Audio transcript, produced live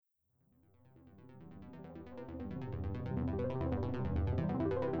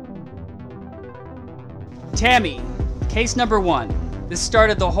Tammy, case number 1. This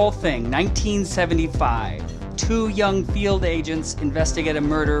started the whole thing, 1975. 2 young field agents investigate a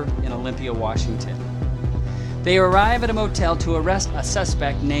murder in Olympia, Washington. They arrive at a motel to arrest a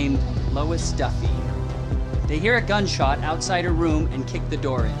suspect named Lois Duffy. They hear a gunshot outside a room and kick the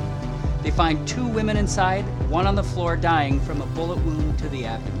door in. They find 2 women inside, one on the floor dying from a bullet wound to the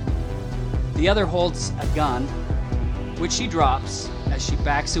abdomen. The other holds a gun, which she drops as she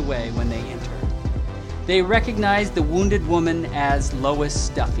backs away when they enter. They recognize the wounded woman as Lois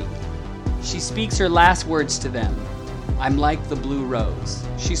Duffy. She speaks her last words to them. "I'm like the blue rose."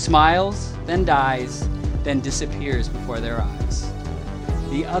 She smiles, then dies, then disappears before their eyes.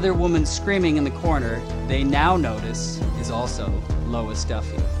 The other woman screaming in the corner, they now notice, is also Lois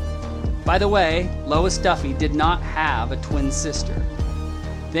Duffy. By the way, Lois Duffy did not have a twin sister.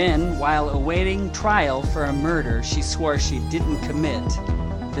 Then, while awaiting trial for a murder she swore she didn't commit,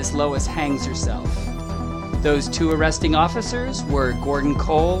 this Lois hangs herself. Those 2 arresting officers were Gordon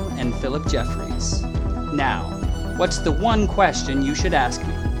Cole and Philip Jeffries. Now, what's the one question you should ask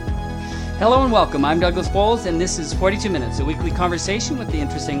me? Hello and welcome, I'm Douglas Bowles, and this is 42 Minutes, a weekly conversation with the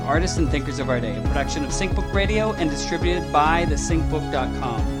interesting artists and thinkers of our day, a production of SyncBook Radio and distributed by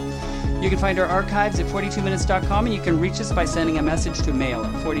thesyncbook.com. You can find our archives at 42minutes.com, and you can reach us by sending a message to mail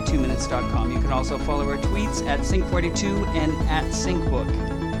at 42minutes.com. You can also follow our tweets at Sync42 and at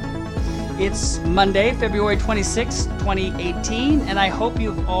SyncBook. It's Monday, February 26, 2018, and I hope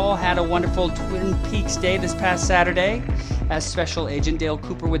you've all had a wonderful Twin Peaks day this past Saturday. As Special Agent Dale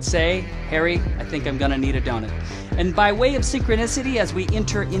Cooper would say, "Harry, I think I'm gonna need a donut." And by way of synchronicity, as we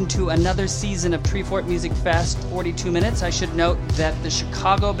enter into another season of Treefort Music Fest 42 Minutes, I should note that the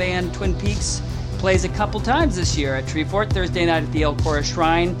Chicago band Twin Peaks plays a couple times this year at Treefort, Thursday night at the El Cora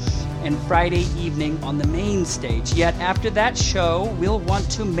Shrine, and Friday evening on the main stage. Yet after that show, we'll want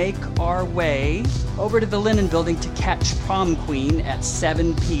to make our way over to the Linen Building to catch Prom Queen at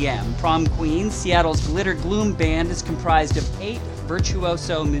 7 p.m. Prom Queen, Seattle's Glitter Gloom band, is comprised of 8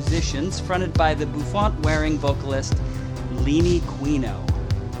 virtuoso musicians fronted by the bouffant-wearing vocalist Leanie Quino.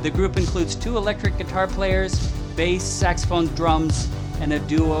 The group includes 2 electric guitar players, bass, saxophone, drums, and a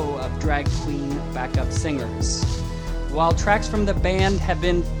duo of drag queen backup singers. While tracks from the band have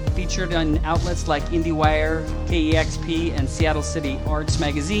been featured on outlets like IndieWire, KEXP, and Seattle City Arts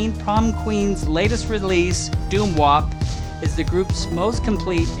Magazine, Prom Queen's latest release, Doom Wop, is the group's most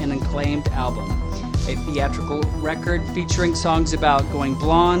complete and acclaimed album. A theatrical record featuring songs about going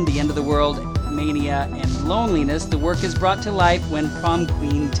blonde, the end of the world, mania, and loneliness, the work is brought to life when Prom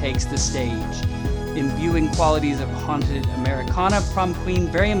Queen takes the stage. Imbuing qualities of haunted Americana, Prom Queen,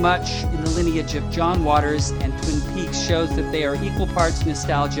 very much in the lineage of John Waters and Twin Peaks, shows that they are equal parts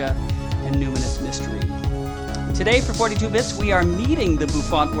nostalgia and numinous mystery. Today for 42 Bits, we are meeting the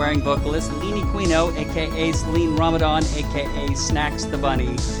bouffant-wearing vocalist Leanie Quino, a.k.a. Celine Ramadan, a.k.a. Snacks the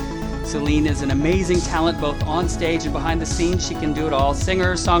Bunny. Celine is an amazing talent both on stage and behind the scenes. She can do it all.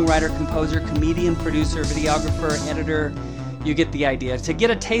 Singer, songwriter, composer, comedian, producer, videographer, editor. You get the idea. To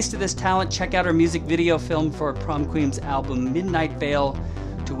get a taste of this talent, check out our music video film for Prom Queen's album Midnight Veil,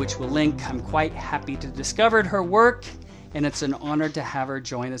 to which we'll link. I'm quite happy to discover her work, and it's an honor to have her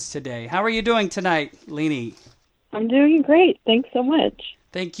join us today. How are you doing tonight, Leanie? I'm doing great. Thanks so much.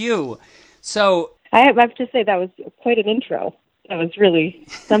 Thank you. So I have to say that was quite an intro. That was really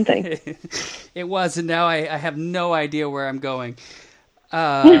something. It was, and now I have no idea where I'm going.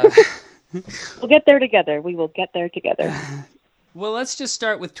 We'll get there together. We will get there together. Well, let's just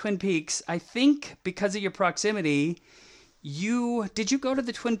start with Twin Peaks. I think because of your proximity, did you go to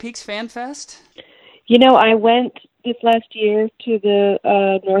the Twin Peaks Fan Fest? You know, I went this last year to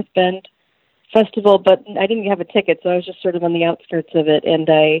the North Bend Festival, but I didn't have a ticket, so I was just sort of on the outskirts of it. And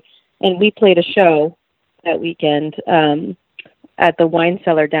we played a show that weekend at the Wine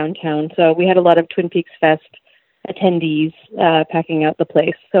Cellar downtown. So we had a lot of Twin Peaks Fest attendees packing out the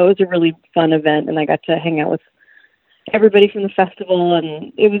place. So it was a really fun event, and I got to hang out with everybody from the festival,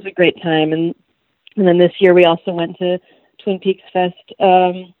 and it was a great time. And then this year we also went to Twin Peaks Fest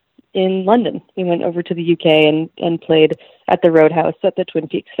in London. We went over to the UK and played at the Roadhouse at the Twin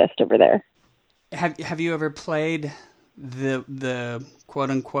Peaks Fest over there. Have you ever played the quote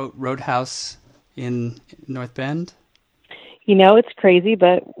unquote Roadhouse in North Bend? You know, it's crazy,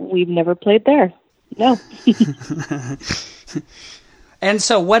 but we've never played there. No. And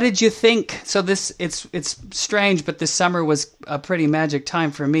so what did you think? So it's strange, but this summer was a pretty magic time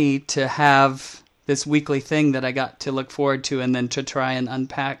for me to have this weekly thing that I got to look forward to and then to try and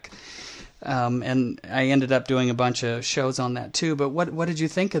unpack. And I ended up doing a bunch of shows on that too. But what did you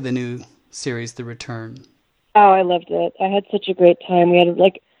think of the new series, The Return? Oh, I loved it. I had such a great time. We had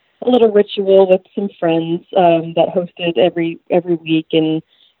a little ritual with some friends that hosted every week, and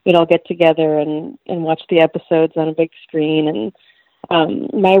we'd all get together and watch the episodes on a big screen.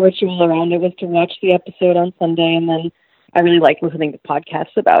 And my ritual around it was to watch the episode on Sunday, and then I really like listening to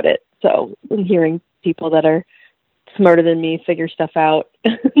podcasts about it. So I'm hearing people that are smarter than me figure stuff out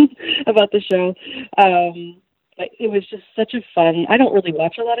about the show. But it was just such a fun. I don't really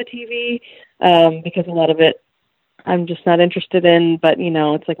watch a lot of TV because a lot of it I'm just not interested in. But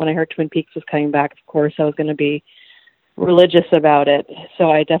it's like when I heard Twin Peaks was coming back, of course I was going to be religious about it.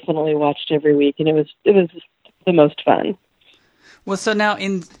 So I definitely watched every week, and it was the most fun. Well, so now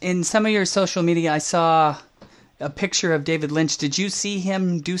in some of your social media, I saw a picture of David Lynch. Did you see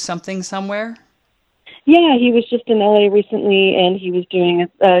him do something somewhere? Yeah, he was just in LA recently, and he was he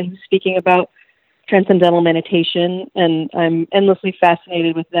was speaking about transcendental meditation, and I'm endlessly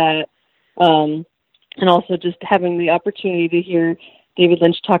fascinated with that. And also just having the opportunity to hear David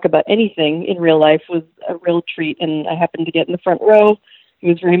Lynch talk about anything in real life was a real treat, and I happened to get in the front row. It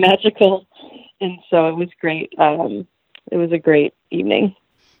was very magical, and so it was great. It was a great evening.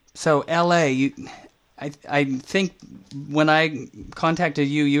 So LA, I think when I contacted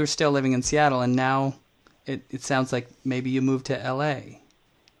you, you were still living in Seattle, and now it sounds like maybe you moved to LA.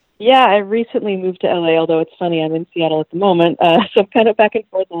 Yeah, I recently moved to LA, although it's funny, I'm in Seattle at the moment, so I'm kind of back and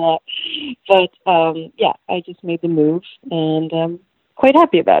forth a lot. But yeah, I just made the move, and I'm quite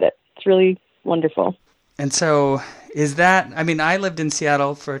happy about it. It's really wonderful. And so is that, I lived in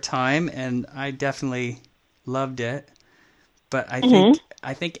Seattle for a time, and I definitely loved it. But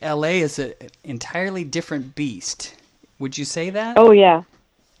I think LA is an entirely different beast. Would you say that? Oh, yeah.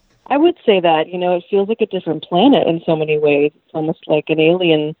 I would say that. It feels like a different planet in so many ways. It's almost like an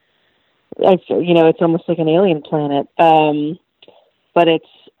alien. It's almost like an alien planet. But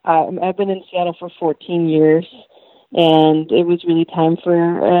I've been in Seattle for 14 years, and it was really time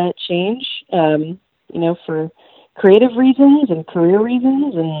for a change. For creative reasons and career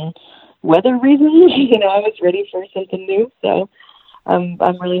reasons and weather reasons. I was ready for something new, so I'm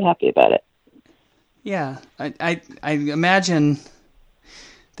really happy about it. Yeah, I imagine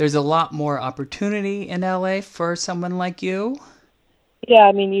there's a lot more opportunity in LA for someone like you.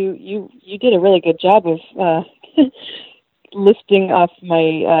 Yeah, you did a really good job of listing off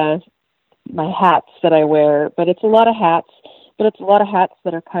my my hats that I wear, but it's a lot of hats. But it's a lot of hats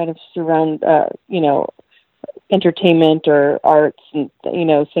that are kind of surround, entertainment or arts and,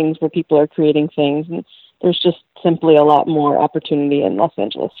 things where people are creating things. And there's just simply a lot more opportunity in Los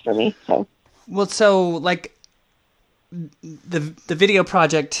Angeles for me. So like the video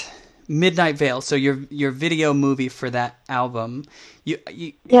project Midnight Veil, so your video movie for that album,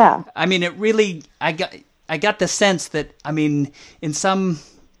 yeah. It really, I got the sense that, in some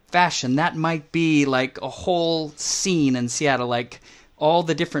fashion, that might be like a whole scene in Seattle, like all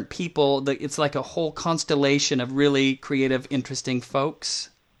the different people. It's like a whole constellation of really creative, interesting folks.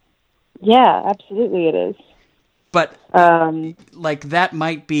 Yeah, absolutely it is. But like that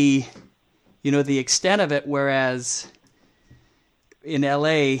might be, the extent of it, whereas in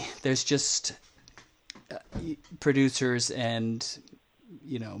LA, there's just producers and,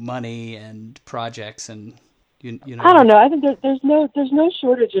 money and projects and, I don't know. I think there's no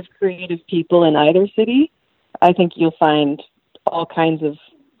shortage of creative people in either city. I think you'll find all kinds of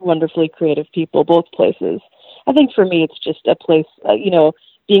wonderfully creative people both places. I think for me, it's just a place,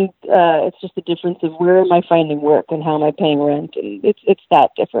 it's just a difference of where am I finding work and how am I paying rent, and it's that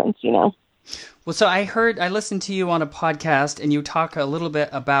difference, Well, so I listened to you on a podcast, and you talk a little bit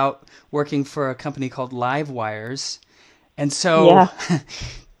about working for a company called Livewires, and so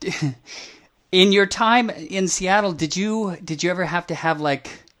yeah. In your time in Seattle, did you ever have to have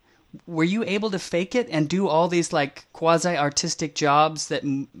were you able to fake it and do all these quasi-artistic jobs that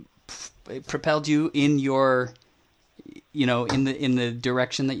propelled you in your, in the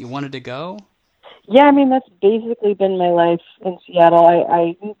direction that you wanted to go? Yeah, that's basically been my life in Seattle.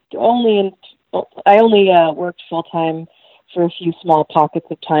 I only worked full time for a few small pockets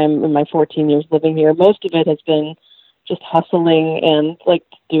of time in my 14 years living here. Most of it has been just hustling and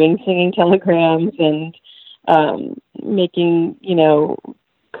doing singing telegrams and making,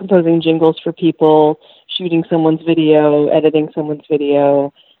 composing jingles for people, shooting someone's video, editing someone's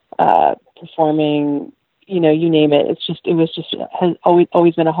video, performing, you name it. Has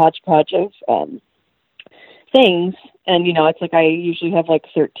always been a hodgepodge of things. And, it's I usually have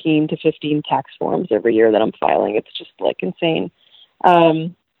 13 to 15 tax forms every year that I'm filing. It's just insane.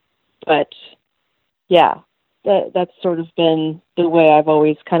 But yeah. That's sort of been the way I've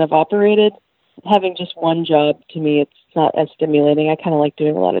always kind of operated. Having just one job, to me, it's not as stimulating. I kind of like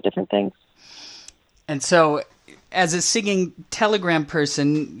doing a lot of different things. And so as a singing telegram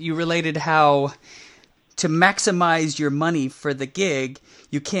person, you related how to maximize your money for the gig,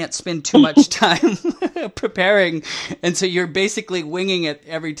 you can't spend too much time preparing. And so you're basically winging it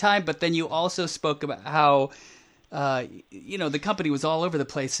every time. But then you also spoke about how, the company was all over the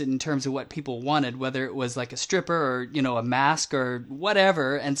place in terms of what people wanted, whether it was like a stripper or, a mask or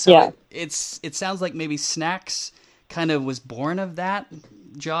whatever. And so it sounds like maybe Snacks kind of was born of that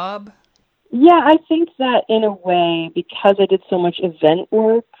job. Yeah, I think that in a way, because I did so much event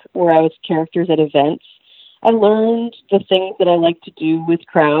work where I was characters at events, I learned the things that I like to do with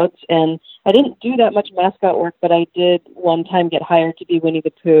crowds, and I didn't do that much mascot work, but I did one time get hired to be Winnie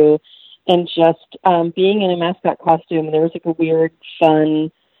the Pooh, and just being in a mascot costume, there was like a weird,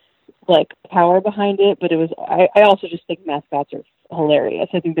 fun, like power behind it, but it was, I also just think mascots are hilarious.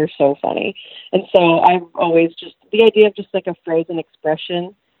 I think they're so funny. And so I've always just, the idea of just like a frozen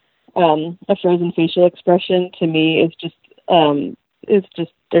expression, a frozen facial expression to me is just,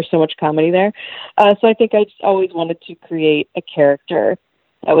 there's so much comedy there. So I think I just always wanted to create a character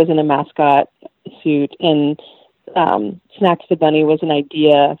that was in a mascot suit, and Snacks the Bunny was an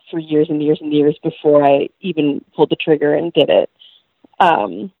idea for years and years and years before I even pulled the trigger and did it.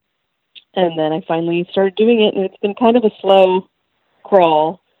 And then I finally started doing it, and it's been kind of a slow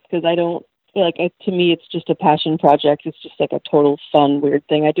crawl because I don't, to me, it's just a passion project. It's just like a total fun, weird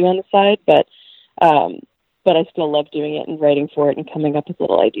thing I do on the side, but I still love doing it and writing for it and coming up with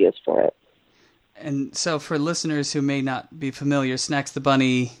little ideas for it. And so for listeners who may not be familiar, Snacks the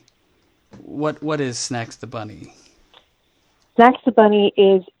Bunny, what is Snacks the Bunny? Snacks the Bunny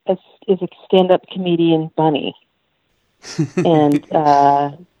is a stand-up comedian bunny. And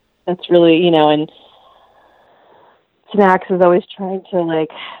that's really, and Snacks is always trying to,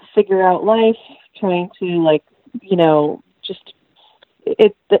 figure out life, trying to, just,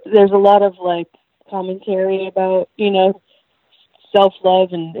 there's a lot of, commentary about, self-love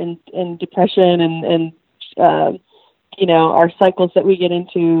and depression and our cycles that we get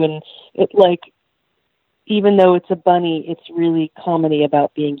into. And it, even though it's a bunny, it's really comedy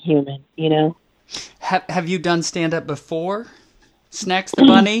about being human, Have you done stand-up before? Snacks the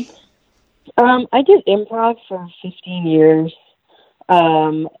Bunny? I did improv for 15 years.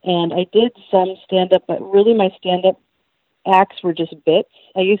 And I did some stand-up, but really my stand-up acts were just bits.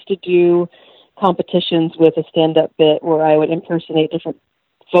 I used to do competitions with a stand-up bit where I would impersonate different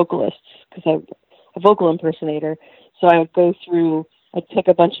vocalists because I'm a vocal impersonator. So I would go through, I'd pick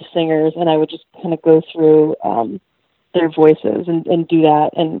a bunch of singers and I would just kind of go through their voices and do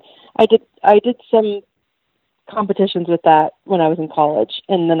that. And I did some competitions with that when I was in college,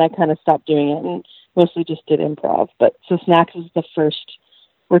 and then I kind of stopped doing it and mostly just did improv. But so Snacks is the first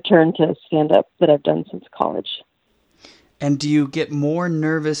return to stand-up that I've done since college. And do you get more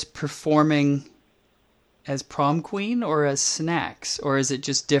nervous performing as prom queen or as Snacks, or is it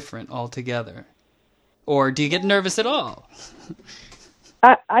just different altogether? Or do you get nervous at all?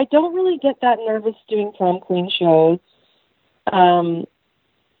 I don't really get that nervous doing prom queen shows,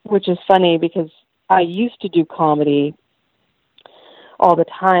 which is funny because I used to do comedy all the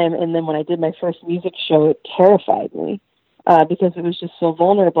time, and then when I did my first music show, it terrified me because it was just so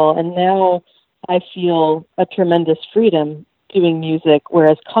vulnerable. And now I feel a tremendous freedom doing music,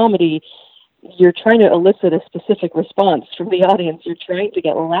 whereas comedy, you're trying to elicit a specific response from the audience. You're trying to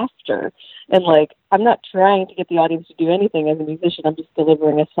get laughter. And I'm not trying to get the audience to do anything as a musician. I'm just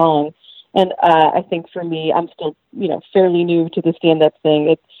delivering a song. And I think for me, I'm still, fairly new to the stand-up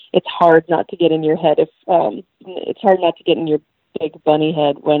thing. It's hard not to get in your head it's hard not to get in your big bunny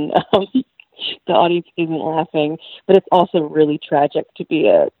head when the audience isn't laughing. But it's also really tragic to be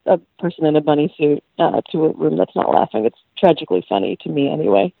a person in a bunny suit to a room that's not laughing. It's tragically funny to me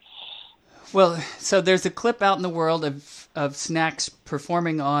anyway. Well, so there's a clip out in the world of Snacks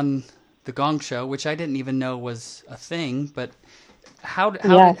performing on The Gong Show, which I didn't even know was a thing, but how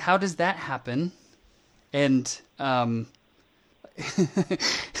does that happen? And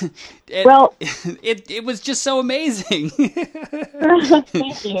it was just so amazing.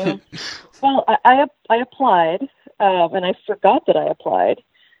 Thank you. Well, I applied, and I forgot that I applied,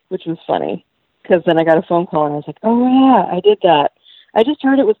 which was funny because then I got a phone call and I was like, oh yeah, I did that. I just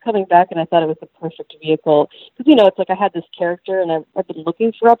heard it was coming back, and I thought it was the perfect vehicle. Because, it's I had this character, and I've been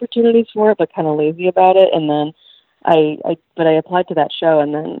looking for opportunities for it, but kind of lazy about it. And then I applied to that show,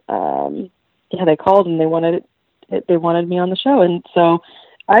 and then they called, and they wanted me on the show. And so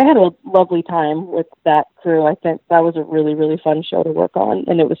I had a lovely time with that crew. I think that was a really, really fun show to work on,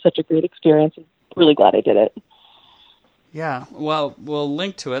 and it was such a great experience. I'm really glad I did it. Yeah, well, we'll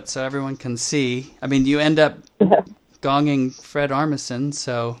link to it so everyone can see. I mean, you end up gonging Fred Armisen,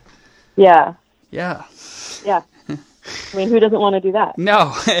 so... Yeah. I mean, who doesn't want to do that?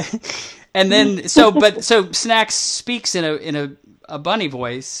 No. And then so Snacks speaks in a bunny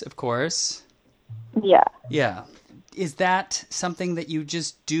voice, of course. Yeah. Yeah. Is that something that you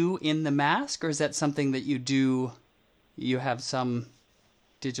just do in the mask, or is that something that you have some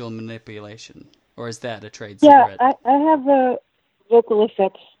digital manipulation, or is that a trade secret? Yeah, I have a vocal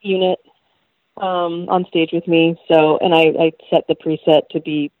effects unit on stage with me, and I set the preset to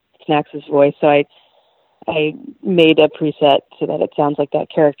be Snacks' voice, so I made a preset so that it sounds like that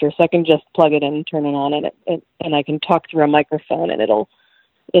character, so I can just plug it in and turn it on, and I can talk through a microphone, and it'll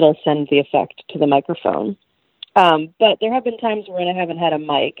send the effect to the microphone. But there have been times when I haven't had a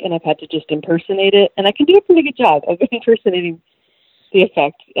mic, and I've had to just impersonate it, and I can do a pretty good job of impersonating the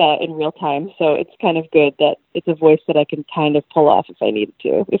effect in real time. So it's kind of good that it's a voice that I can kind of pull off if I needed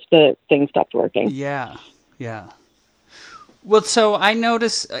to, if the thing stopped working. Yeah, yeah. Well, so I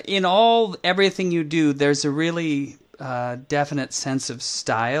notice in everything you do, there's a really definite sense of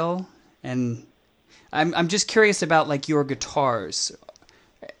style, and I'm just curious about like your guitars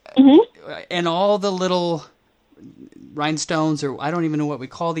and all the little rhinestones, or I don't even know what we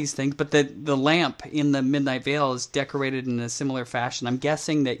call these things, but the lamp in the Midnight Veil is decorated in a similar fashion. I'm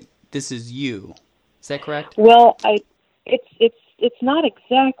guessing that this is you. Is that correct? Well, it's not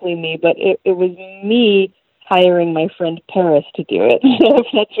exactly me, but it was me hiring my friend Paris to do it, if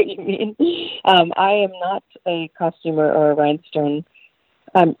that's what you mean. I am not a costumer or a rhinestone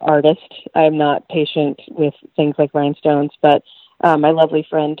artist. I'm not patient with things like rhinestones, but my lovely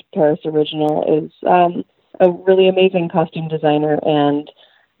friend Paris Original is a really amazing costume designer, and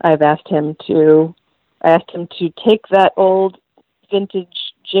I asked him to take that old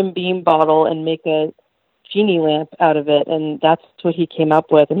vintage Jim Beam bottle and make a genie lamp out of it, and that's what he came up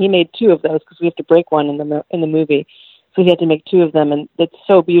with. And he made two of those because we have to break one in the movie, so he had to make two of them, and it's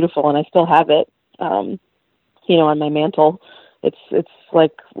so beautiful. And I still have it, on my mantle. It's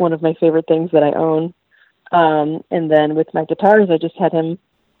like one of my favorite things that I own. And then with my guitars, I just had him,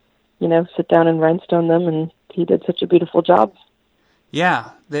 sit down and rhinestone them, and he did such a beautiful job.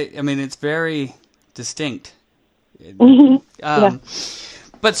 Yeah, it's very distinct. Yeah.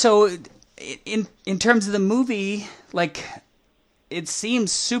 But so, in terms of the movie, like, it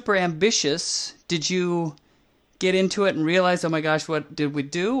seems super ambitious. Did you get into it and realize, oh my gosh, what did we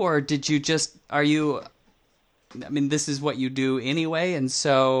do? Or did you this is what you do anyway, and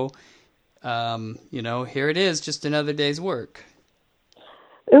so, here it is, just another day's work.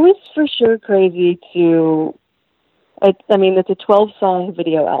 It was for sure crazy it's a 12-song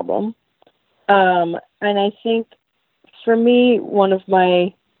video album. And I think for me, one of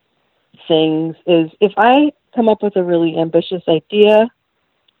my things is if I come up with a really ambitious idea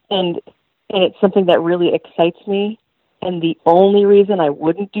and it's something that really excites me, and the only reason I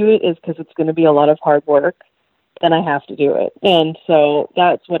wouldn't do it is because it's going to be a lot of hard work, then I have to do it. And so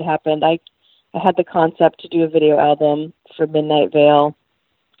that's what happened. I had the concept to do a video album for Midnight Veil,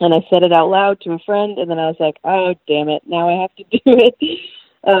 and I said it out loud to a friend, and then I was like, oh, damn it, now I have to do it.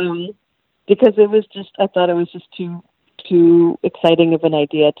 Because I thought it was just too exciting of an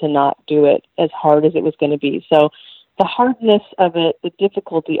idea to not do it as hard as it was going to be. So the hardness of it, the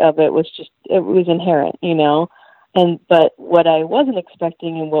difficulty of it was inherent, but what I wasn't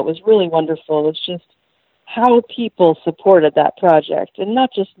expecting and what was really wonderful was just how people supported that project, and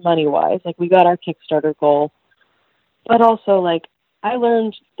not just money-wise. Like, we got our Kickstarter goal, but also, like, I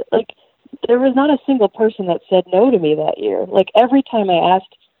learned, like, there was not a single person that said no to me that year. Like, every time I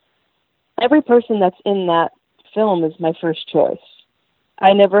asked, every person that's in that film is my first choice.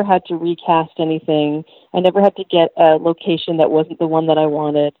 I never had to recast anything. I never had to get a location that wasn't the one that I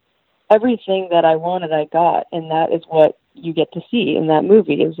wanted. Everything that I wanted, I got, and that is what you get to see in that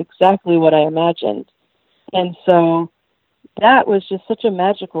movie, is exactly what I imagined. And so that was just such a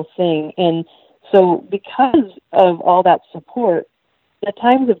magical thing. And so because of all that support, the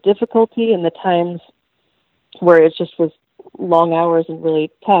times of difficulty and the times where it just was long hours and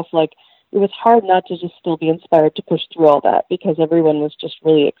really tough, like, it was hard not to just still be inspired to push through all that, because everyone was just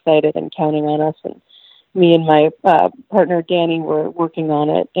really excited and counting on us. And me and my partner, Danny, were working on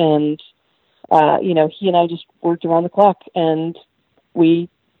it. And, he and I just worked around the clock, and we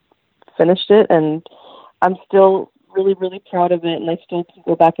finished it. And I'm still really, really proud of it. And I still can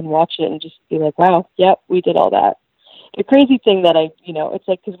go back and watch it and just be like, wow, yep, we did all that. The crazy thing that it's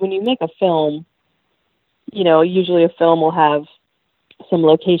like, because when you make a film, usually a film will have some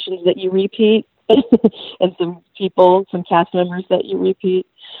locations that you repeat and some cast members that you repeat.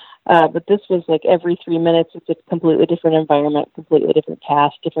 But this was like every 3 minutes, it's a completely different environment, completely different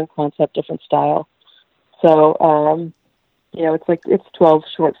cast, different concept, different style. So, it's 12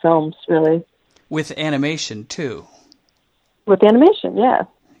 short films, really. With animation, too. With animation, yeah.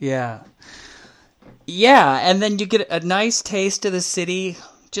 Yeah. Yeah, and then you get a nice taste of the city,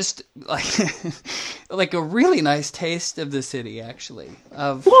 just like like a really nice taste of the city, actually.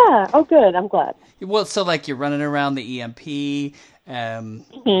 Yeah, oh good, I'm glad. Well, so like you're running around the EMP,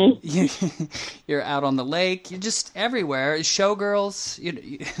 you're out on the lake, you're just everywhere. Showgirls,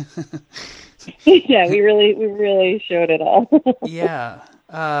 Yeah, we really showed it all. yeah.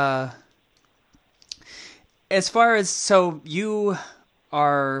 As far as, so you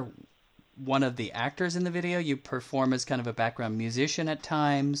are one of the actors in the video. You perform as kind of a background musician at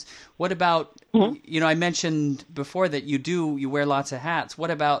times. What about, I mentioned before that you wear lots of hats.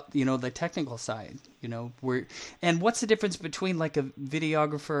 What about, the technical side? And what's the difference between like a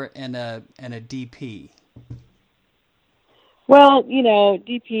videographer and a DP? Well,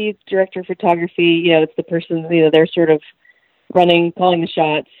 DP, director of photography, it's the person, they're sort of calling the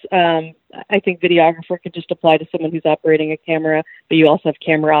shots. I think videographer could just apply to someone who's operating a camera, but you also have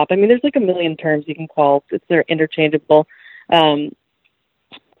camera op. I mean, there's like a million terms you can call. They're interchangeable. So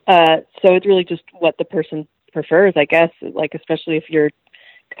it's really just what the person prefers, I guess, like, especially if you're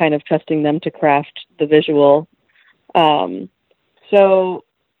kind of trusting them to craft the visual. I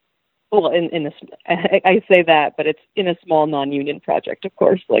say that, but it's in a small non-union project, of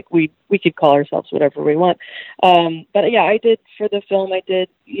course. Like we could call ourselves whatever we want. But yeah, I did for the film. I did,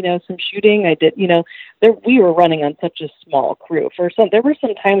 some shooting. I did, we were running on such a small crew. There were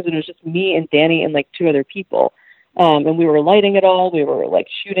some times when it was just me and Danny and like two other people, and we were lighting it all. We were like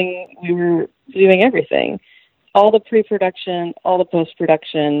shooting. We were doing everything, all the pre-production, all the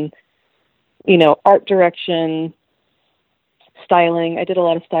post-production, art direction. Styling. I did a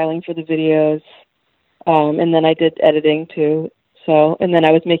lot of styling for the videos, and then I did editing too. So, and then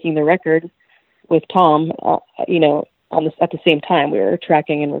I was making the record with Tom. At the same time, we were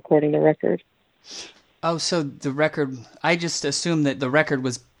tracking and recording the record. Oh, so the record. I just assumed that the record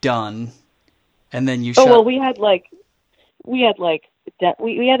was done, and then you. Oh well, we had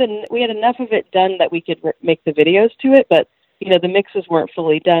enough of it done that we could make the videos to it, but the mixes weren't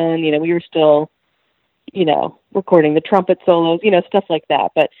fully done. We were still. Recording the trumpet solos, stuff like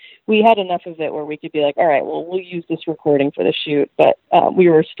that. But we had enough of it where we could be like, all right, well, we'll use this recording for the shoot. But we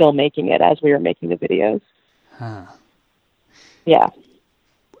were still making it as we were making the videos. Huh. Yeah.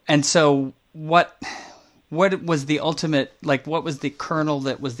 And so what was the ultimate, like, what was the kernel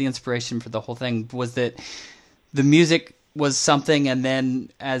that was the inspiration for the whole thing? Was that the music was something, and then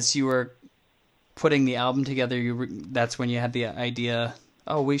as you were putting the album together, that's when you had the idea,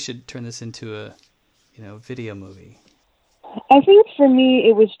 oh, we should turn this into a video movie? I think for me,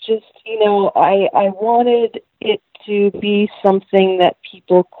 it was just, I wanted it to be something that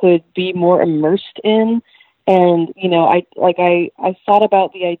people could be more immersed in. And, I thought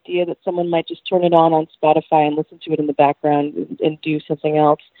about the idea that someone might just turn it on Spotify and listen to it in the background and do something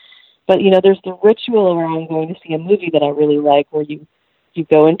else. But, there's the ritual around going to see a movie that I really like, where you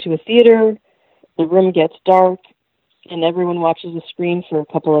go into a theater, the room gets dark, and everyone watches the screen for a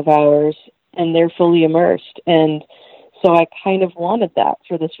couple of hours, and they're fully immersed. And so I kind of wanted that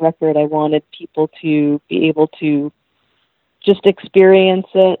for this record. I wanted people to be able to just experience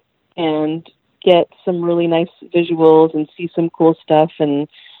it and get some really nice visuals and see some cool stuff and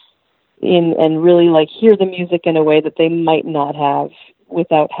really like hear the music in a way that they might not have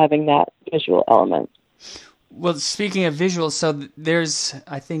without having that visual element. Well, speaking of visuals, so there's,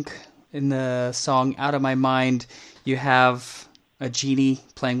 I think in the song Out of My Mind, you have a genie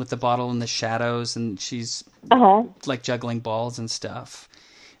playing with the bottle in the shadows, and she's like juggling balls and stuff.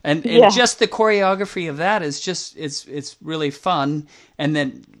 And just the choreography of that is just, it's really fun. And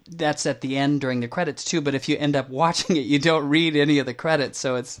then that's at the end during the credits too. But if you end up watching it, you don't read any of the credits.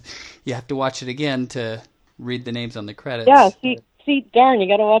 So you have to watch it again to read the names on the credits. Yeah. See, darn, you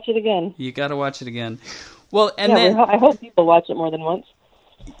got to watch it again. You got to watch it again. Well, and then I hope people watch it more than once.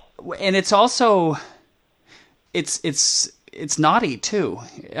 And it's also, it's naughty too.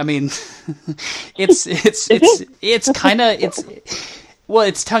 I mean, it's kind of,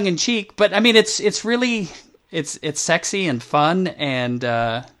 it's tongue in cheek, but I mean, it's really, it's sexy and fun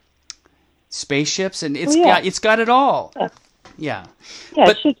and spaceships, and it's got it all. Yeah. Yeah,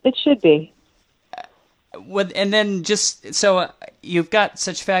 but it should be. And then just so you've got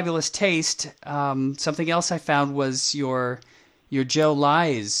such fabulous taste. Something else I found was your Joe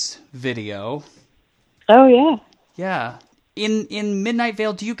Lies video. Oh yeah. Yeah. In Midnight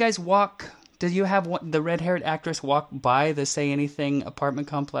Vale, do you guys did you have the red-haired actress walk by the Say Anything apartment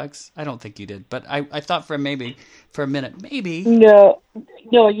complex? I don't think you did, but I thought for a minute, maybe. No,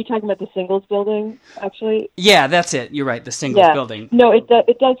 are you talking about the Singles building, actually? Yeah, that's it. You're right, the Singles building. No, it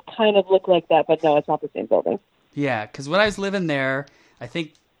does kind of look like that, but no, it's not the same building. Yeah, because when I was living there, I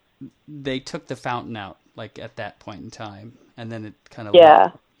think they took the fountain out, like at that point in time, and then it kind of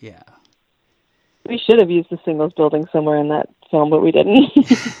Yeah. Yeah. We should have used the singles building somewhere in that film, but we didn't.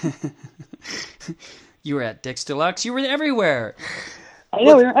 You were at Dick's Deluxe. You were everywhere. I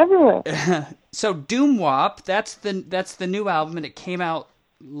know, we were everywhere. So Doom Wop, that's the new album, and it came out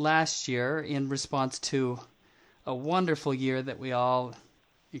last year in response to a wonderful year that we all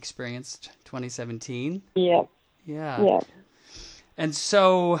experienced, 2017. Yeah. Yeah. Yeah. And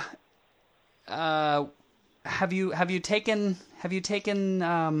so, have you taken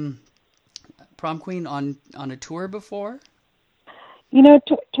Prom Queen on a tour before? You know,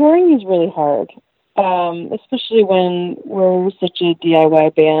 touring is really hard, especially when we're such a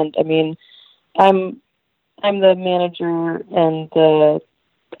DIY band. I mean, I'm the manager, and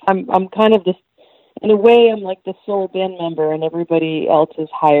I'm kind of this, in a way, I'm like the sole band member, and everybody else is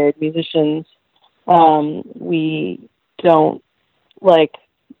hired musicians. We don't like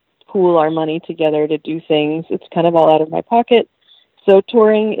pool our money together to do things. It's kind of all out of my pocket. So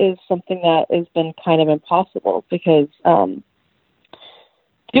touring is something that has been kind of impossible because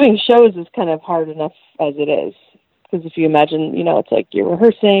doing shows is kind of hard enough as it is. Because if you imagine, you know, it's like you're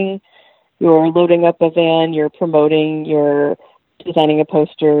rehearsing, you're loading up a van, you're promoting, you're designing a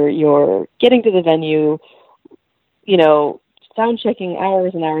poster, you're getting to the venue, you know, sound checking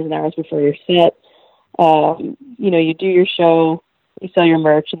hours and hours and hours before your set. You know, you do your show, you sell your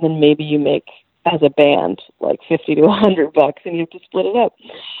merch, and then maybe you make, as a band, like $50 to $100, and you have to split it up.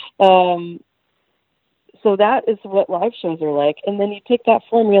 So that is what live shows are like. And then you take that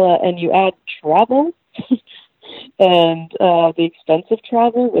formula and you add travel and the expense of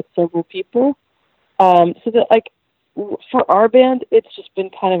travel with several people. So that, like, for our band, it's just been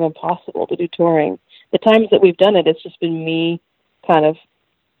kind of impossible to do touring. The times that we've done it, it's just been me kind of,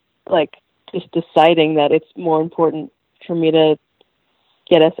 like, just deciding that it's more important for me to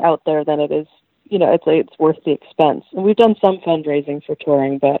get us out there than it is, you know, it's worth the expense. And we've done some fundraising for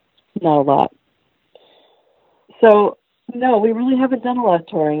touring, but not a lot. So, no, we really haven't done a lot of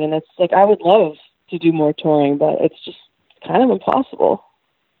touring, and it's like, I would love to do more touring, but it's just kind of impossible.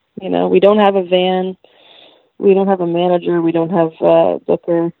 You know, we don't have a van, we don't have a manager, we don't have a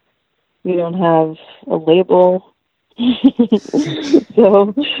booker, we don't have a label.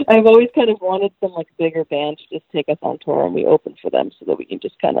 So I've always kind of wanted some, like, bigger band to just take us on tour, and we open for them so that we can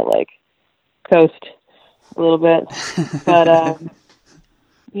just kind of, like, coast a little bit. But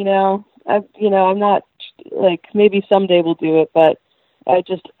you know, I'm not, like, maybe someday we'll do it, but I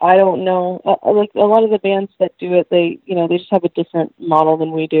don't know. Like, a lot of the bands that do it, they just have a different model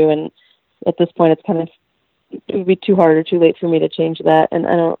than we do, and at this point it's kind of, it would be too hard or too late for me to change that. And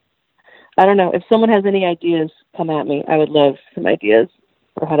I don't know. If someone has any ideas, come at me. I would love some ideas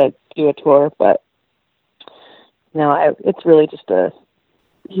for how to do a tour, but no, it's really just a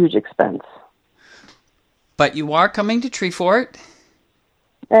huge expense. But you are coming to Treefort.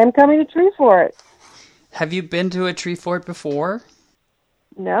 I'm coming to Treefort. Have you been to a Treefort before?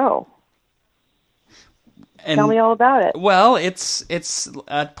 No. And, tell me all about it. Well, it's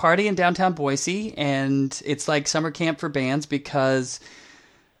a party in downtown Boise, and it's like summer camp for bands because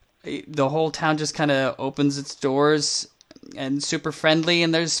the whole town just kind of opens its doors and super friendly,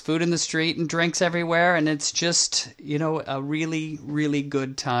 and there's food in the street and drinks everywhere, and it's just, you know, a really, really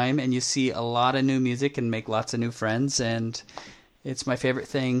good time, and you see a lot of new music and make lots of new friends, and it's my favorite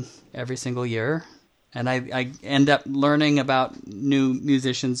thing every single year. And I end up learning about new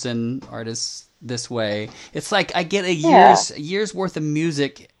musicians and artists this way. It's like I get a year's worth of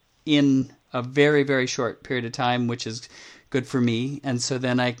music in a very, very short period of time, which is good for me. And so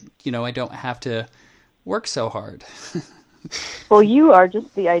then I don't have to work so hard. Well, you are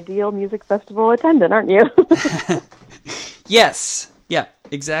just the ideal music festival attendant, aren't you? Yes. Yeah,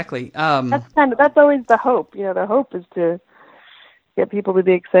 exactly. That's always the hope. You know, the hope is to get people to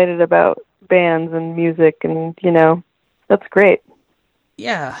be excited about bands and music, and, you know, that's great.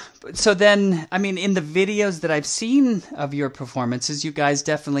 Yeah. So then, I mean, in the videos that I've seen of your performances, you guys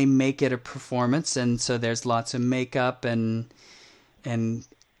definitely make it a performance, and so there's lots of makeup and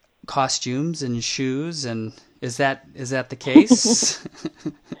costumes and shoes, and is that the case?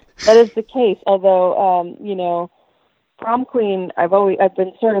 That is the case. Although, you know, Prom Queen, I've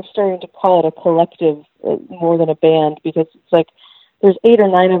been sort of starting to call it a collective more than a band, because it's like there's 8 or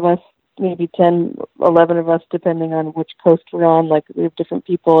 9 of us, maybe 10, 11 of us, depending on which coast we're on. Like, we have different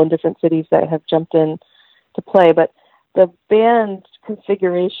people in different cities that have jumped in to play, but the band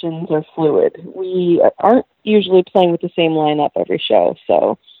configurations are fluid. We aren't usually playing with the same lineup every show.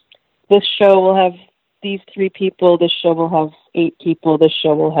 So this show will have these 3 people, this show will have 8 people, this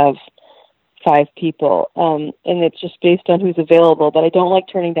show will have 5 people. And it's just based on who's available, but I don't like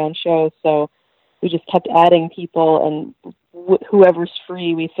turning down shows, so we just kept adding people, and whoever's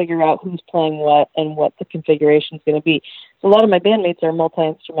free, we figure out who's playing what and what the configuration is going to be. So a lot of my bandmates are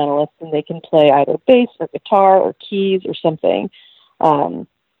multi-instrumentalists, and they can play either bass or guitar or keys or something.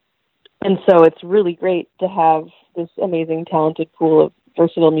 And so it's really great to have this amazing, talented pool of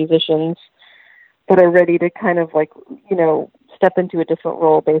versatile musicians that are ready to kind of like, step into a different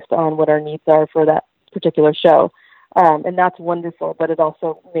role based on what our needs are for that particular show. And that's wonderful, but it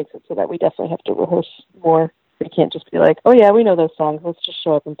also makes it so that we definitely have to rehearse more. We can't just be like, oh yeah, we know those songs, let's just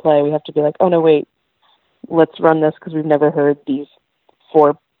show up and play. We have to be like, oh no, wait, let's run this because we've never heard these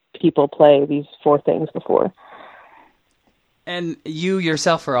 4 people play these 4 things before. And you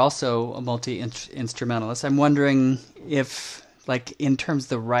yourself are also a multi-instrumentalist. I'm wondering if, like, in terms of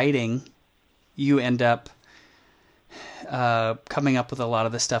the writing, you end up coming up with a lot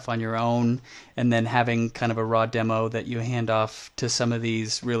of the stuff on your own and then having kind of a raw demo that you hand off to some of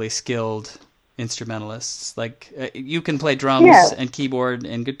these really skilled instrumentalists. Like, you can play drums and keyboard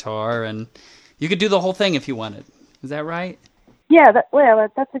and guitar, and you could do the whole thing if you wanted. Is that right? Yeah,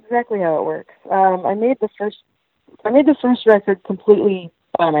 that's exactly how it works. I made the first record completely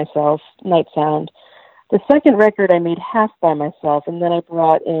by myself, Night Sound. The second record I made half by myself, and then I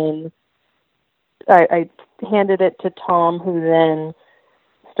brought in, I handed it to Tom, who then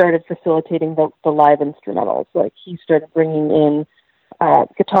started facilitating the live instrumentals. Like, he started bringing in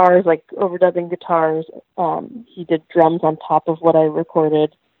guitars, like overdubbing guitars. He did drums on top of what I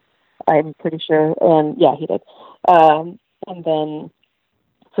recorded, I'm pretty sure. And yeah, he did. And then,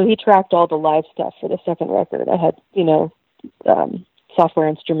 so he tracked all the live stuff for the second record. I had, software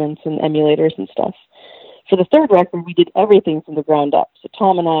instruments and emulators and stuff. For the third record, we did everything from the ground up. So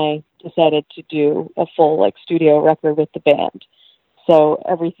Tom and I decided to do a full studio record with the band. So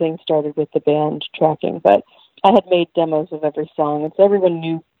everything started with the band tracking. But I had made demos of every song, and so everyone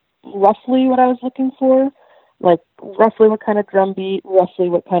knew roughly what I was looking for, like roughly what kind of drum beat, roughly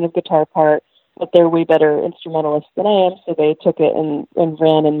what kind of guitar part. But they're way better instrumentalists than I am, so they took it and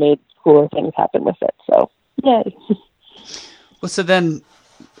ran and made cooler things happen with it. So, yay. Well, so then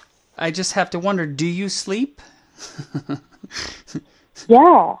I just have to wonder, do you sleep?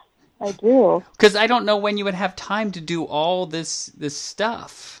 Yeah, I do. Because I don't know when you would have time to do all this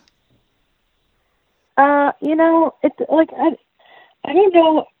stuff. It's like, I don't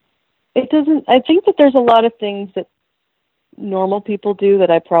know. It doesn't, I think that there's a lot of things that normal people do that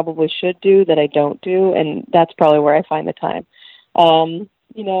I probably should do that I don't do, and that's probably where I find the time.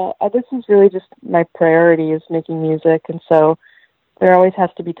 This is really just my priority is making music, and so there always has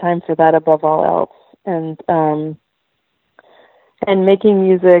to be time for that above all else. And making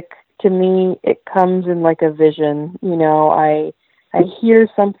music, to me, it comes in like a vision. I hear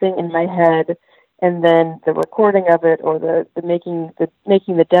something in my head, and then the recording of it or the making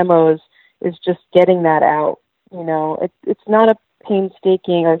the demos is just getting that out. It's not a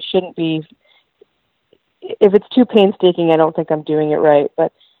painstaking, or it shouldn't be. If it's too painstaking, I don't think I'm doing it right.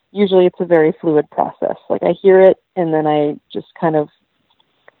 But usually it's a very fluid process. Like, I hear it, and then I just kind of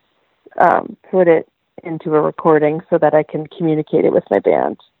put it into a recording so that I can communicate it with my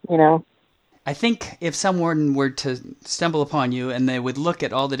band, I think if someone were to stumble upon you and they would look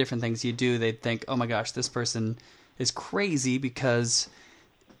at all the different things you do, they'd think, oh my gosh, this person is crazy because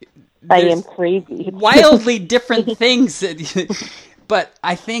I am crazy. Wildly different things. But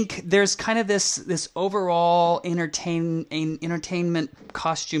I think there's kind of this overall entertainment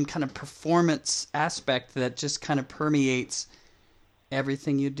costume kind of performance aspect that just kind of permeates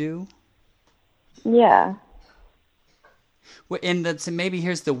everything you do. Yeah. And maybe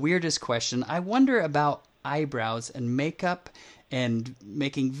here's the weirdest question. I wonder about eyebrows and makeup and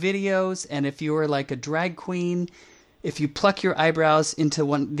making videos, and if you were like a drag queen, if you pluck your eyebrows into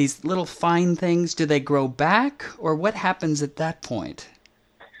one of these little fine things, do they grow back, or what happens at that point?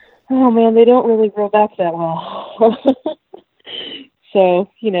 Oh man, they don't really grow back that well. So,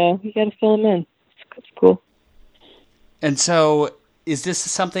 you got to fill them in. It's cool. And so, is this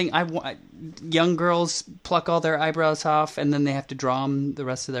something young girls pluck all their eyebrows off and then they have to draw them the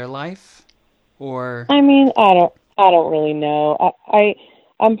rest of their life, or? I mean, I don't really know. I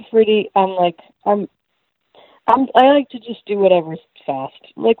like to just do whatever's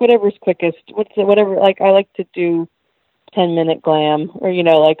fast, like whatever's quickest. Whatever. Like, I like to do 10-minute glam, or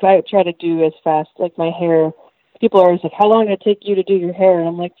I try to do as fast. Like, my hair. People are always like, "How long did it take you to do your hair?" And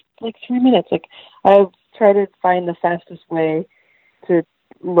I'm like 3 minutes. Like, I try to find the fastest way to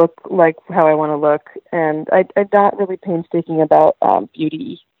look like how I want to look, and I'm not really painstaking about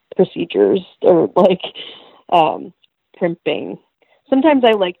beauty procedures or primping. sometimes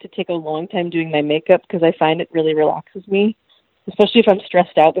I like to take a long time doing my makeup because I find it really relaxes me. Especially if I'm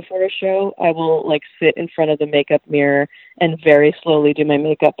stressed out before a show, I will like sit in front of the makeup mirror and very slowly do my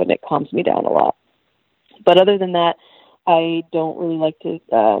makeup, and it calms me down a lot. But other than that, I don't really like to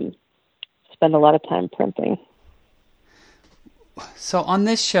spend a lot of time primping. So on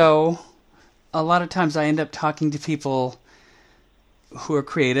this show, a lot of times I end up talking to people who are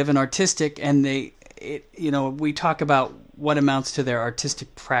creative and artistic, and we talk about what amounts to their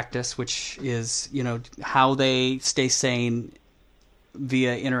artistic practice, which is, how they stay sane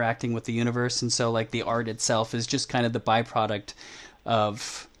via interacting with the universe. And so like the art itself is just kind of the byproduct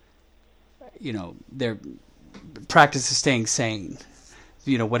of, their practice of staying sane,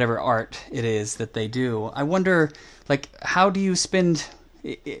 whatever art it is that they do. I wonder, like, how do you spend,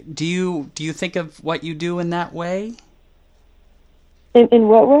 do you think of what you do in that way? In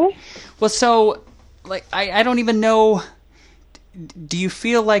what way? Well, so, like, I don't even know. Do you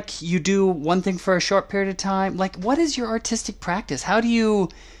feel like you do one thing for a short period of time? Like, what is your artistic practice? How do you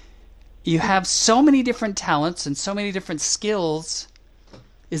have so many different talents and so many different skills?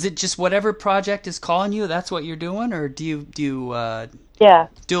 Is it just whatever project is calling you, that's what you're doing? Or do you do a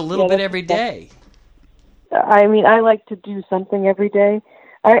little bit every day? I mean, I like to do something every day.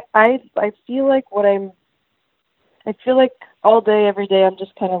 I feel like I feel like all day, every day, I'm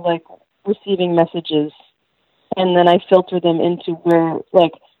just kind of like receiving messages, and then I filter them into where,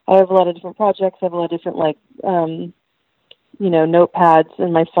 like, I have a lot of different projects. I have a lot of different, like, notepads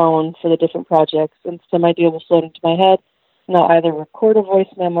in my phone for the different projects, and some idea will float into my head, and I'll either record a voice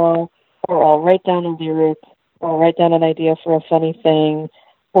memo, or I'll write down a lyric, or write down an idea for a funny thing,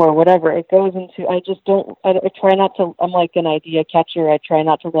 or whatever. It goes into, I try not to, I'm like an idea catcher. I try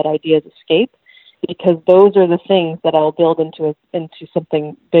not to let ideas escape, because those are the things that I'll build into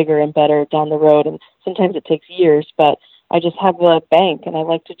something bigger and better down the road. And sometimes it takes years, but I just have a bank, and I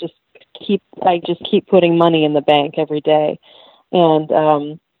like to just keep putting money in the bank every day. And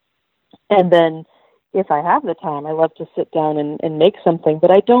then if I have the time, I love to sit down and make something,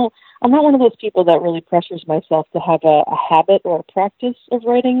 but I'm not one of those people that really pressures myself to have a habit or a practice of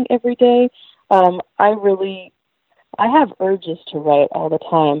writing every day. I have urges to write all the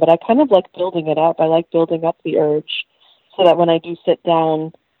time, but I kind of like building it up. I like building up the urge so that when I do sit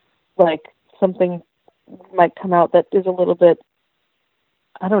down, like, something might come out that is a little bit,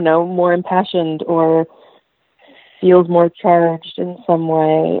 I don't know, more impassioned or feels more charged in some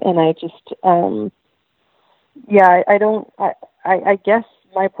way. And I just, I guess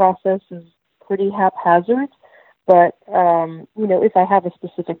my process is pretty haphazard, but, if I have a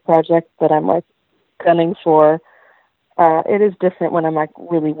specific project that I'm like gunning for, it is different when I'm like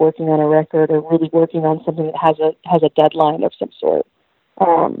really working on a record or really working on something that has a deadline of some sort.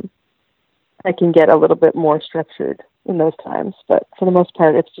 I can get a little bit more structured in those times, but for the most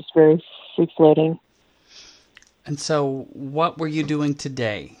part, it's just very free floating. And so, what were you doing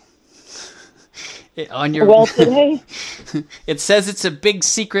today? Today it says it's a big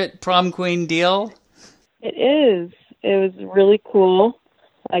secret prom queen deal. It is. It was really cool.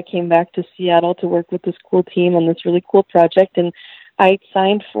 I came back to Seattle to work with this cool team on this really cool project, and I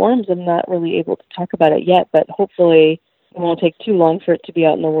signed forms. I'm not really able to talk about it yet, but hopefully it won't take too long for it to be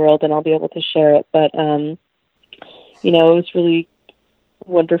out in the world, and I'll be able to share it. But, it was really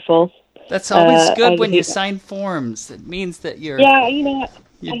wonderful. That's always good when you sign forms. It means that you're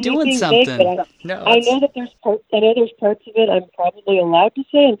doing something. Big, I know that there's parts. I know there's parts of it I'm probably allowed to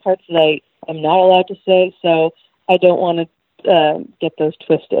say, and parts that I'm not allowed to say. So I don't want to get those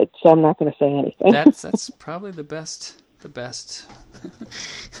twisted, so I'm not going to say anything. That's probably the best.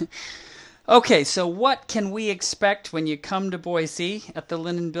 Okay, so what can we expect when you come to Boise at the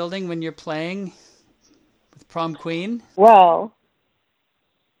Linen Building when you're playing with Prom Queen? Well,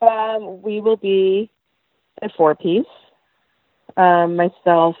 we will be a 4-piece.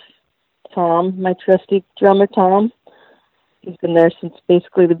 Myself, Tom, my trusty drummer Tom. He's been there since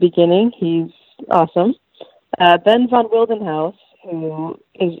basically the beginning. He's awesome. Ben von Wildenhaus, who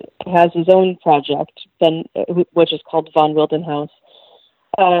has his own project, which is called Von Wildenhaus.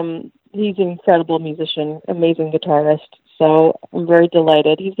 He's an incredible musician, amazing guitarist. So I'm very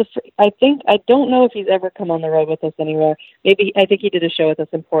delighted. I don't know if he's ever come on the road with us anywhere. I think he did a show with us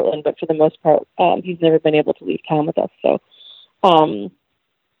in Portland, but for the most part, he's never been able to leave town with us. So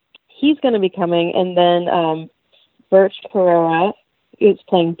he's going to be coming, and then Birch Pereira is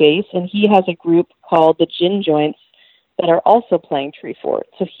playing bass, and he has a group called the Gin Joints that are also playing Treefort.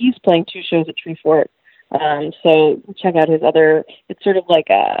 So he's playing 2 shows at Treefort. So check out his other, it's sort of like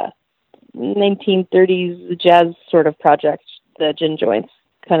a 1930s jazz sort of project, the Gin Joints,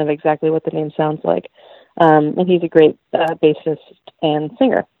 kind of exactly what the name sounds like. and he's a great bassist and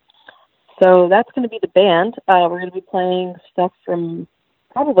singer. So that's going to be the band. We're going to be playing stuff from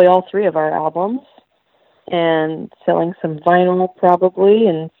probably all three of our albums and selling some vinyl probably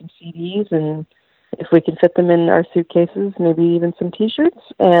and some CDs, and if we can fit them in our suitcases, maybe even some T-shirts.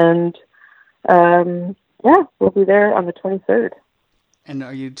 And we'll be there on the 23rd. And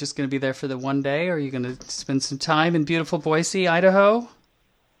are you just going to be there for the one day, or are you going to spend some time in beautiful Boise, Idaho?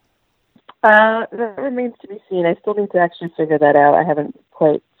 That remains to be seen. I still need to actually figure that out. I haven't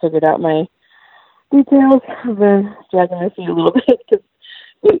quite figured out my details. I've been dragging my feet a little bit because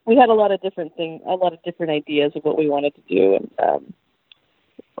we had a lot of different ideas of what we wanted to do, and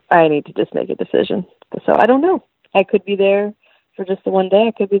I need to just make a decision. So I don't know. I could be there for just the one day.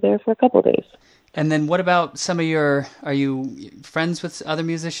 I could be there for a couple of days. And then what about are you friends with other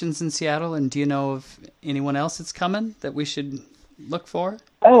musicians in Seattle, and do you know of anyone else that's coming that we should look for?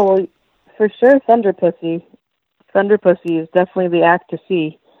 Oh, well, for sure, Thunder Pussy. Thunder Pussy is definitely the act to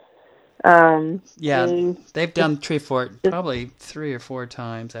see. They've done Treefort probably 3 or 4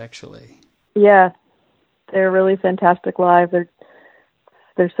 times, actually. Yeah, they're really fantastic live. They're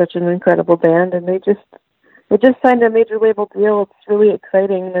such an incredible band, and they just signed a major label deal. It's really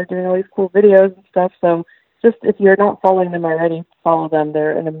exciting. They're doing all these cool videos and stuff. So just if you're not following them already, follow them.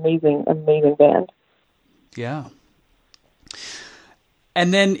 They're an amazing, amazing band. Yeah.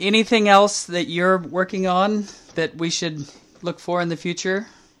 And then anything else that you're working on that we should look for in the future?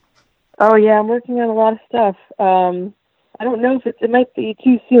 Oh, yeah, I'm working on a lot of stuff. I don't know if it might be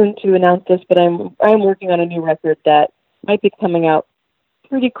too soon to announce this, but I'm working on a new record that might be coming out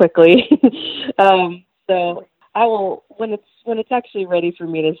pretty quickly. So I will, when it's actually ready for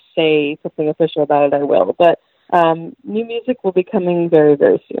me to say something official about it, I will. But new music will be coming very,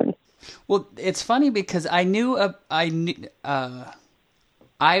 very soon. Well, it's funny because I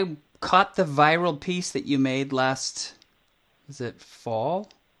caught the viral piece that you made last, was it fall?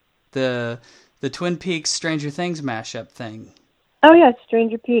 The Twin Peaks Stranger Things mashup thing. Oh yeah,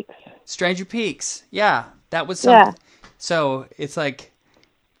 Stranger Peaks. Stranger Peaks. Yeah, that was something. Yeah. So it's like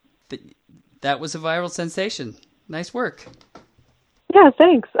that was a viral sensation. Nice work. Yeah,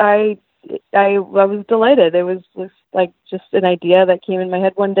 thanks. I was delighted. It was like just an idea that came in my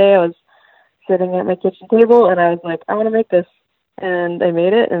head one day. I was sitting at my kitchen table and I was like, I want to make this, and I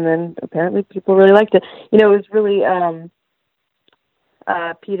made it. And then apparently people really liked it. You know, it was really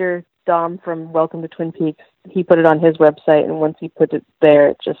Peter Dom from Welcome to Twin Peaks. He put it on his website, and once he put it there,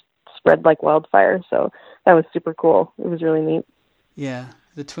 it just spread like wildfire. So that was super cool. It was really neat. Yeah,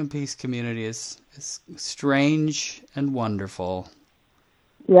 the Twin Peaks community is strange and wonderful.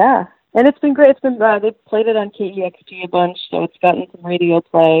 Yeah, and it's been great. It's been they played it on KEXP a bunch, so it's gotten some radio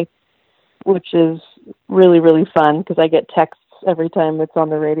play, which is really, really fun because I get texts every time it's on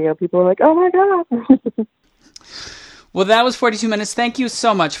the radio. People are like, "Oh my god!" Well, that was 42 Minutes. Thank you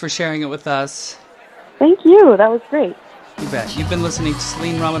so much for sharing it with us. Thank you. That was great. You bet. You've been listening to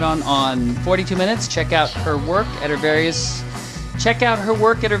Celine Ramadan on 42 Minutes. Check out her work at her various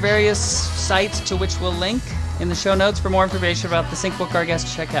sites, to which we'll link in the show notes. For more information about the SyncBook, our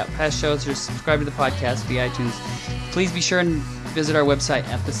guests, check out past shows or subscribe to the podcast via iTunes. Please be sure and visit our website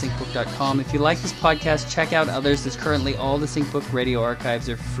at thesyncbook.com. If you like this podcast, check out others. There's currently all the SyncBook radio archives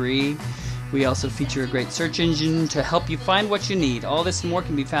are free. We also feature a great search engine to help you find what you need. All this and more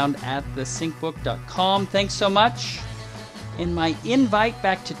can be found at thesyncbook.com. Thanks so much. In my invite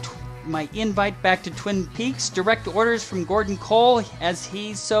back to Twin Peaks, direct orders from Gordon Cole, as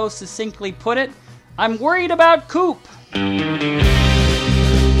he so succinctly put it, I'm worried about Coop.